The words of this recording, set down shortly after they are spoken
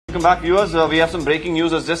Welcome back, viewers. We have some breaking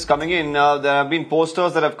news that's just coming in. There have been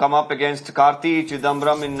posters that have come up against Karti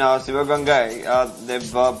Chidambaram in Sivagangai.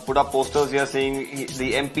 They've put up posters here saying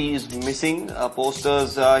the MP is missing.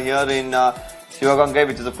 Posters here in Sivagangai,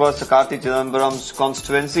 which is of course Karti Chidambaram's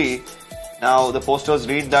constituency. Now, the posters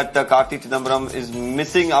read that Karti Chidambaram is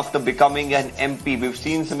missing after becoming an MP. We've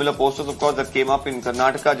seen similar posters, of course, that came up in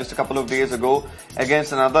Karnataka just a couple of days ago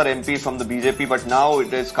against another MP from the BJP. But now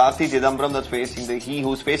it is Karti Chidambaram that's facing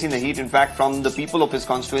who's facing the heat, in fact, from the people of his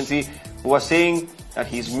constituency who are saying that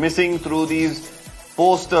he's missing through these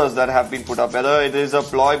posters that have been put up. Whether it is a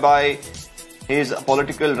ploy by his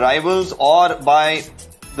political rivals or by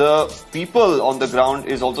the people on the ground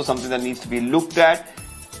is also something that needs to be looked at.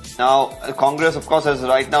 Now, Congress, of course, has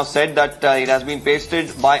right now said that it has been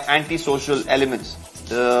pasted by anti-social elements.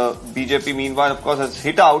 The BJP, meanwhile, of course, has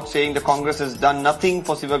hit out saying the Congress has done nothing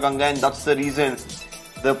for Sivagangai, and that's the reason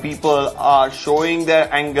the people are showing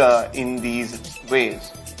their anger in these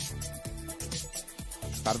ways.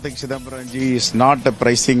 Karti Chidambaram ji is not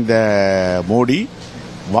praising the Modi.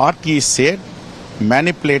 What he said,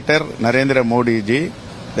 manipulator Narendra Modi ji,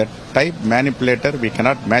 that type manipulator, we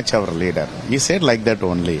cannot match our leader. He said like that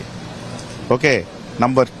only. Okay.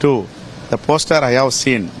 Number two, the poster I have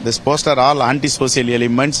seen, this poster all anti-social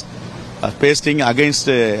elements pasting against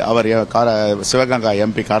our Sivagangai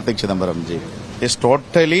MP Karti Chidambaram ji is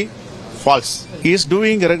totally false. He is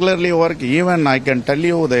doing regularly work. Even I can tell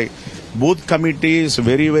you the booth committee is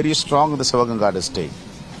very, very strong in the Sivagangai district.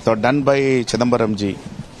 So done by Chidambaram ji.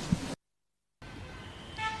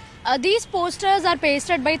 These posters are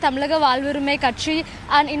pasted by Tamlaga Valvirume Katchi,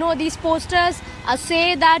 and these posters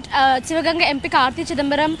say that Sivagangai MP Karti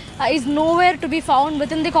Chidambaram is nowhere to be found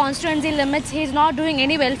within the constituency limits. He is not doing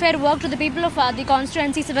any welfare work to the people of the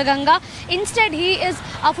constituency Sivagangai. Instead, he is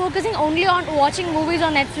focusing only on watching movies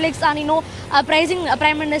on Netflix and praising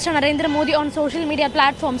Prime Minister Narendra Modi on social media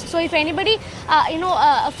platforms. So if anybody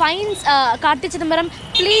finds Karti Chidambaram,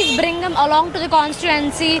 please bring him along to the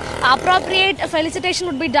constituency. Appropriate felicitation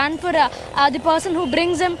would be done for the person who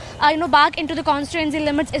brings him back into the constituency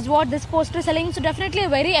limits, is what this poster is selling. So definitely a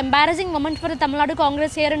very embarrassing moment for the Tamil Nadu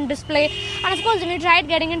Congress here in display. And of course, when we tried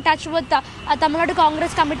getting in touch with Tamil Nadu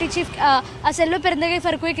Congress Committee Chief Selva Perendagai for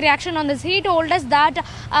a quick reaction on this, he told us that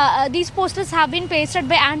these posters have been pasted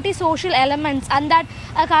by anti-social elements, and that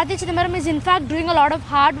Karti Chidambaram is in fact doing a lot of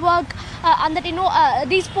hard work, and that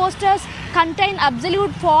these posters contain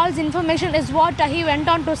absolute false information, is what he went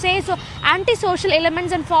on to say. So anti-social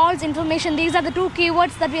elements and false information, these are the two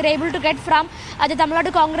keywords that we are able to get from the Tamil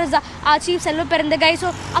Nadu Congress Chief Selva Perendagai. So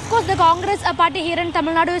of course the Congress party here in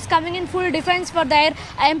Tamil Nadu is coming in full defense for their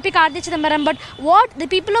MP Karti Chidambaram. But what the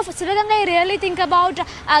people of Sivagangai really think about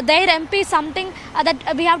their MP is something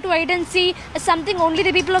that we have to wait and see, something only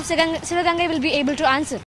the people of Sivagangai will be able to answer.